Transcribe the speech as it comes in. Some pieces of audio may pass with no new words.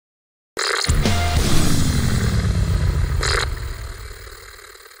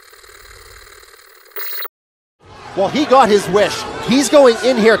Well, he got his wish. He's going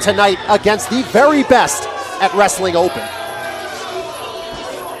in here tonight against the very best at Wrestling Open.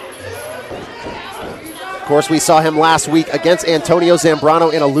 Of course, we saw him last week against Antonio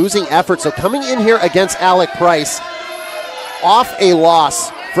Zambrano in a losing effort. So coming in here against Alec Price off a loss,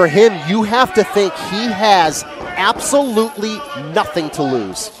 for him, you have to think he has absolutely nothing to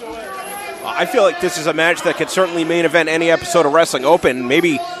lose. I feel like this is a match that could certainly main event any episode of Wrestling Open.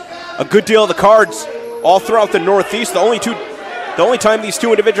 Maybe a good deal of the cards all throughout the Northeast. The only time these two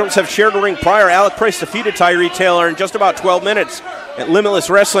individuals have shared a ring prior, Alec Price defeated Tyree Taylor in just about 12 minutes at Limitless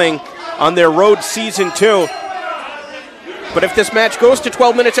Wrestling on their road season 2. But if this match goes to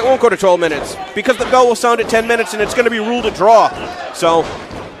 12 minutes, it won't go to 12 minutes because the bell will sound at 10 minutes and it's going to be ruled a draw.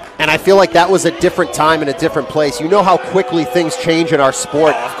 And I feel like that was a different time and a different place. You know how quickly things change in our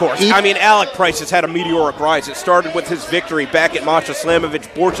sport. Oh, of course. I mean, Alec Price has had a meteoric rise. It started with his victory back at Masha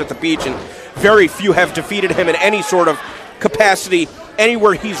Slamovich Borch at the beach, and very few have defeated him in any sort of capacity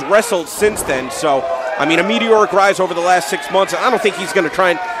anywhere he's wrestled since then. So, I mean, a meteoric rise over the last 6 months. I don't think he's going to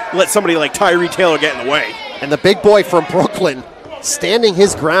try and let somebody like Tyree Taylor get in the way. And the big boy from Brooklyn standing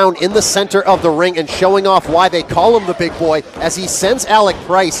his ground in the center of the ring and showing off why they call him the big boy as he sends Alec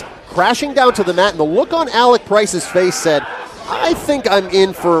Price crashing down to the mat. And the look on Alec Price's face said, I think I'm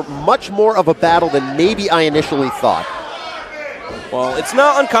in for much more of a battle than maybe I initially thought. Well, it's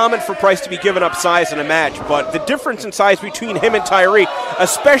not uncommon for Price to be giving up size in a match, but the difference in size between him and Tyree,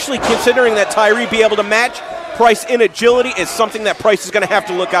 especially considering that Tyree be able to match Price in agility, is something that Price is going to have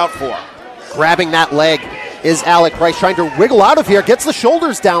to look out for. Grabbing that leg is Alec Price, trying to wiggle out of here, gets the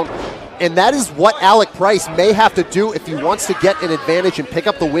shoulders down, and that is what Alec Price may have to do if he wants to get an advantage and pick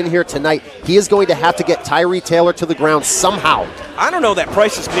up the win here tonight. He is going to have to get Tyree Taylor to the ground somehow. I don't know that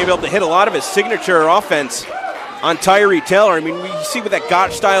Price is going to be able to hit a lot of his signature offense on Tyree Taylor. I mean, we see with that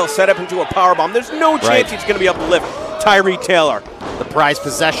Gotch-style setup into a powerbomb, there's no chance he's going to be able to lift Tyree Taylor. The prize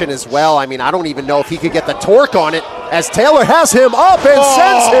possession as well. I mean, I don't even know if he could get the torque on it as Taylor has him up and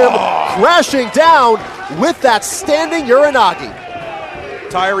sends him crashing down with that standing Uranagi.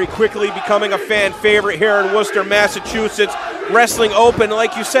 Tyree quickly becoming a fan favorite here in Worcester, Massachusetts. Wrestling Open,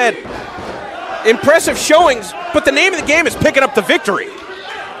 like you said, impressive showings, but the name of the game is picking up the victory.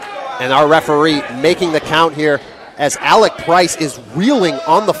 And our referee making the count here as Alec Price is reeling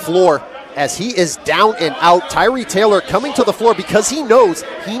on the floor as he is down and out. Tyree Taylor coming to the floor because he knows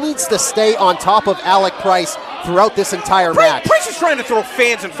he needs to stay on top of Alec Price throughout this entire match. Price is trying to throw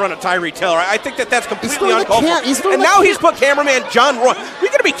fans in front of Tyree Taylor. I think that's completely uncalled for. And now he's put cameraman John Roy. We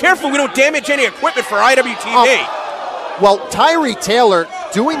got to be careful we don't damage any equipment for IWTV. Well, Tyree Taylor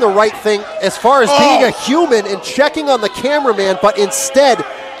doing the right thing as far as being a human and checking on the cameraman, but instead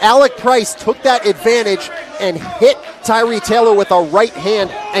Alec Price took that advantage and hit Tyree Taylor with a right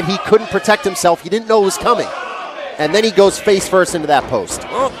hand, and he couldn't protect himself. He didn't know it was coming. And then he goes face first into that post.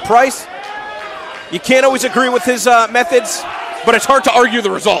 Well, Price, you can't always agree with his methods, but it's hard to argue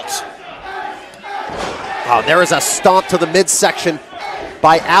the results. Oh, there is a stomp to the midsection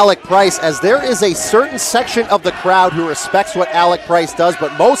by Alec Price, as there is a certain section of the crowd who respects what Alec Price does,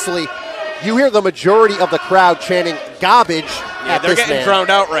 but mostly you hear the majority of the crowd chanting garbage at this man. They're getting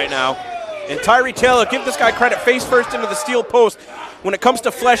drowned out right now. And Tyree Taylor, give this guy credit, face first into the steel post. When it comes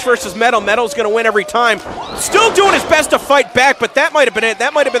to flesh versus metal, metal's going to win every time. Still doing his best to fight back, but that might have been it.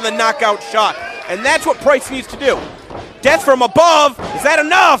 That might have been the knockout shot. And that's what Price needs to do. Death from above. Is that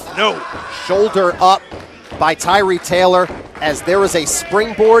enough? No. Shoulder up by Tyree Taylor as there is a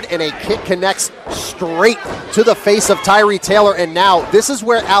springboard and a kick connects straight to the face of Tyree Taylor. And now this is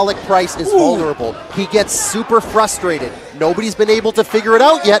where Alec Price is vulnerable. He gets super frustrated. Nobody's been able to figure it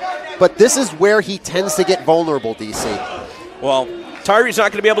out yet, but this is where he tends to get vulnerable, DC. Well, Tyree's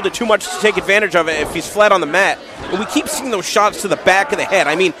not going to be able to do too much to take advantage of it if he's flat on the mat. And we keep seeing those shots to the back of the head.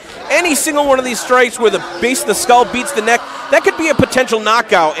 I mean, any single one of these strikes where the base of the skull beats the neck, that could be a potential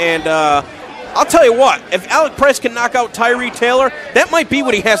knockout. And I'll tell you what, if Alec Price can knock out Tyree Taylor, that might be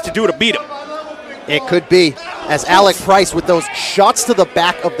what he has to do to beat him. It could be, as Alec Price with those shots to the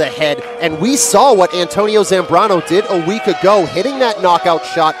back of the head. And we saw what Antonio Zambrano did a week ago, hitting that knockout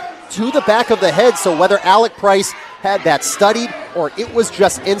shot to the back of the head. So whether Alec Price had that studied or it was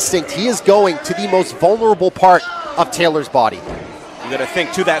just instinct, he is going to the most vulnerable part of Taylor's body. You got to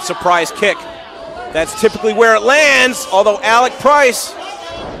think to that surprise kick. That's typically where it lands, although Alec Price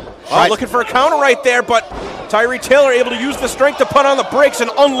looking for a counter right there, but Tyree Taylor able to use the strength to put on the brakes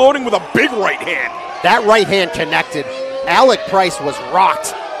and unloading with a big right hand. That right hand connected. Alec Price was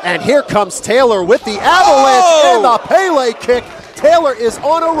rocked. And here comes Taylor with the avalanche and the Pele kick. Taylor is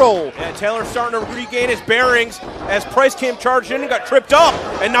on a roll. And Taylor starting to regain his bearings as Price came charged in and got tripped up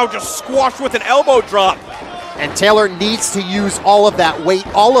and now just squashed with an elbow drop. And Taylor needs to use all of that weight,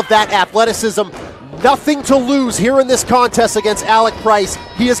 all of that athleticism. Nothing to lose here in this contest against Alec Price.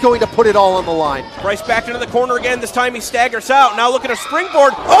 He is going to put it all on the line. Price back into the corner again. This time he staggers out. Now look at a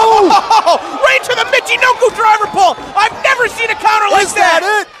springboard. Oh! Right to the Michinoku driver pull. I've never seen a counter like that. Is that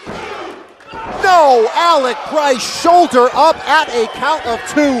it? No, Alec Price shoulder up at a count of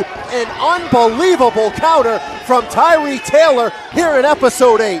 2. An unbelievable counter from Tyree Taylor here in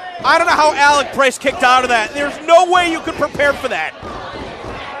episode 8. I don't know how Alec Price kicked out of that. There's no way you could prepare for that.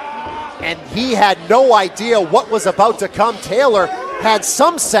 And he had no idea what was about to come. Taylor had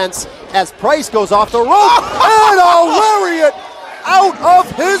some sense as Price goes off the rope and a lariat out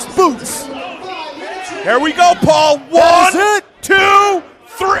of his boots. Here we go, Paul. 1, 2, 3.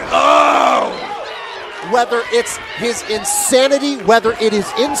 Oh! Whether it's his insanity, whether it is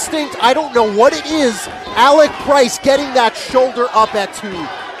instinct, I don't know what it is. Alec Price getting that shoulder up at 2.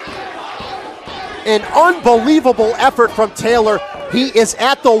 An unbelievable effort from Taylor. He is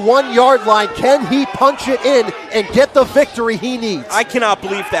at the 1 yard line. Can he punch it in and get the victory he needs? I cannot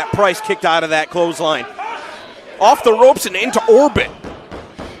believe that Price kicked out of that clothesline. Off the ropes and into orbit.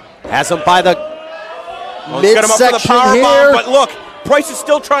 Has him by the He's got him up for the power here. bomb, but look, Price is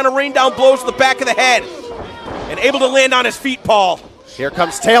still trying to rain down blows to the back of the head. And able to land on his feet, Paul. Here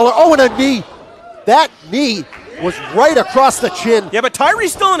comes Taylor. Oh, and a knee. That knee was right across the chin. Yeah, but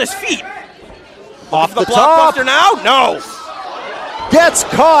Tyree's still on his feet. Off the blockbuster top. now? No. Gets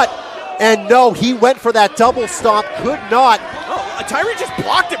caught. And no, he went for that double stomp. Could not. Oh, Tyree just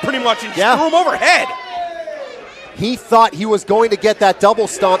blocked it pretty much and threw him overhead. He thought he was going to get that double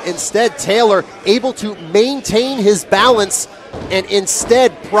stomp. Instead, Taylor able to maintain his balance, and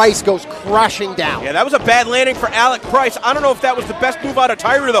instead Price goes crashing down. Yeah, that was a bad landing for Alec Price. I don't know if that was the best move out of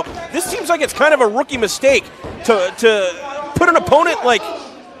Tyree, though. This seems like it's kind of a rookie mistake to put an opponent like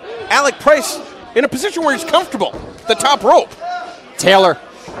Alec Price in a position where he's comfortable, the top rope. Taylor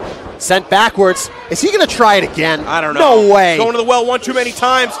sent backwards. Is he going to try it again? I don't know. No way. Going to the well one too many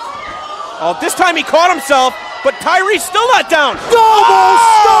times. Oh, this time he caught himself, but Tyree's still not down. Double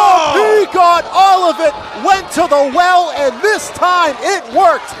stomp! He got all of it, went to the well, and this time it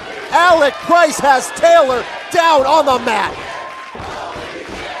worked. Alec Price has Taylor down on the mat.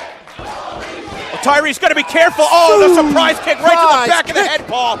 Well, Tyree's got to be careful. Oh, the surprise kick right to the back of the head,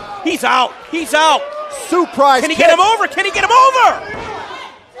 Paul. He's out. He's out. Surprise kick. Can he get him over? Can he get him over?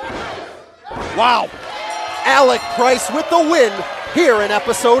 Wow. Alec Price with the win here in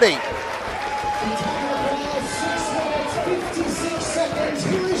episode 8.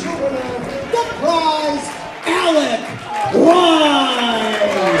 Alec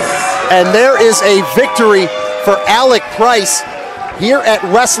Price! And there is a victory for Alec Price here at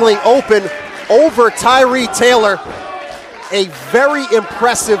Wrestling Open over Tyree Taylor. A very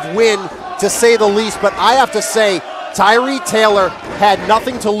impressive win, to say the least, but I have to say, Tyree Taylor had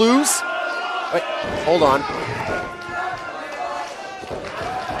nothing to lose. Wait, hold on.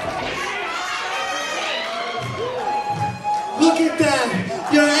 Look at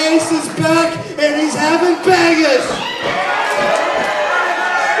that! Your ace is back and he's having bangers!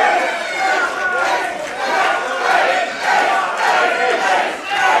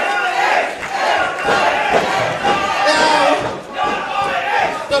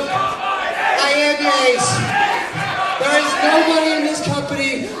 I am your ace. There is nobody in this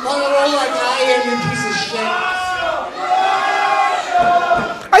company on a roll like I am, you piece of shit.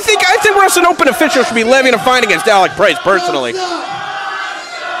 I think Wrestling Open officials should be levying a fine against Alec Price, personally.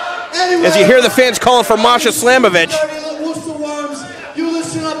 As you hear the fans calling for Masha Slamovich. You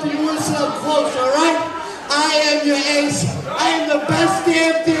listen up and you listen up close, alright? I am your ace. I am the best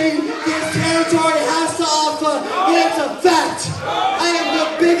damn thing this territory has to offer. It's a fact. I am the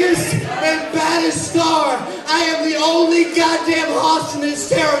biggest and baddest star. I am the only goddamn hoss in this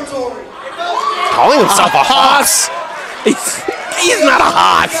territory. Calling himself a hoss? He's not a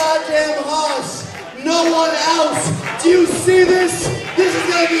hoss. Goddamn hoss. No one else. Do you see this? This is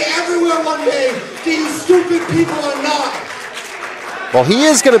going to be everywhere one day. These stupid people are not. Well, he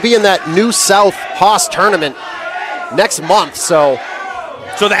is going to be in that New South Hoss tournament next month, so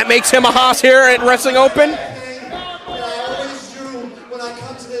that makes him a hoss here at Wrestling Open? I always do when I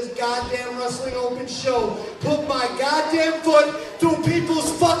come to this goddamn Wrestling Open show. Put my goddamn foot through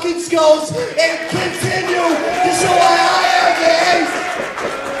people's fucking skulls and continue to show why I am the ace.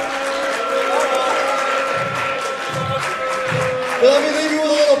 Let me leave you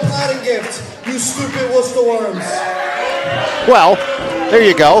with a little parting gift, you stupid Worcester worms. well, there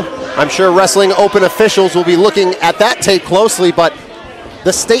you go. I'm sure Wrestling Open officials will be looking at that tape closely, but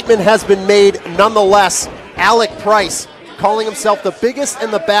the statement has been made nonetheless. Alec Price calling himself the biggest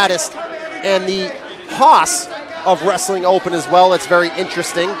and the baddest, and the Haas of Wrestling Open as well. It's very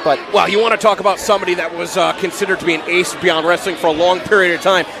interesting, but well, you want to talk about somebody that was considered to be an ace beyond wrestling for a long period of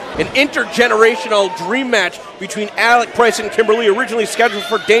time. An intergenerational dream match between Alec, Price, and Kimberly, originally scheduled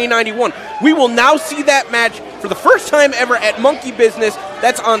for day 91. We will now see that match for the first time ever at Monkey Business.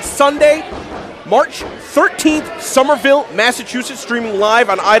 That's on Sunday, March 13th, Somerville, Massachusetts, streaming live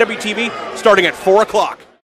on IWTV starting at 4 o'clock.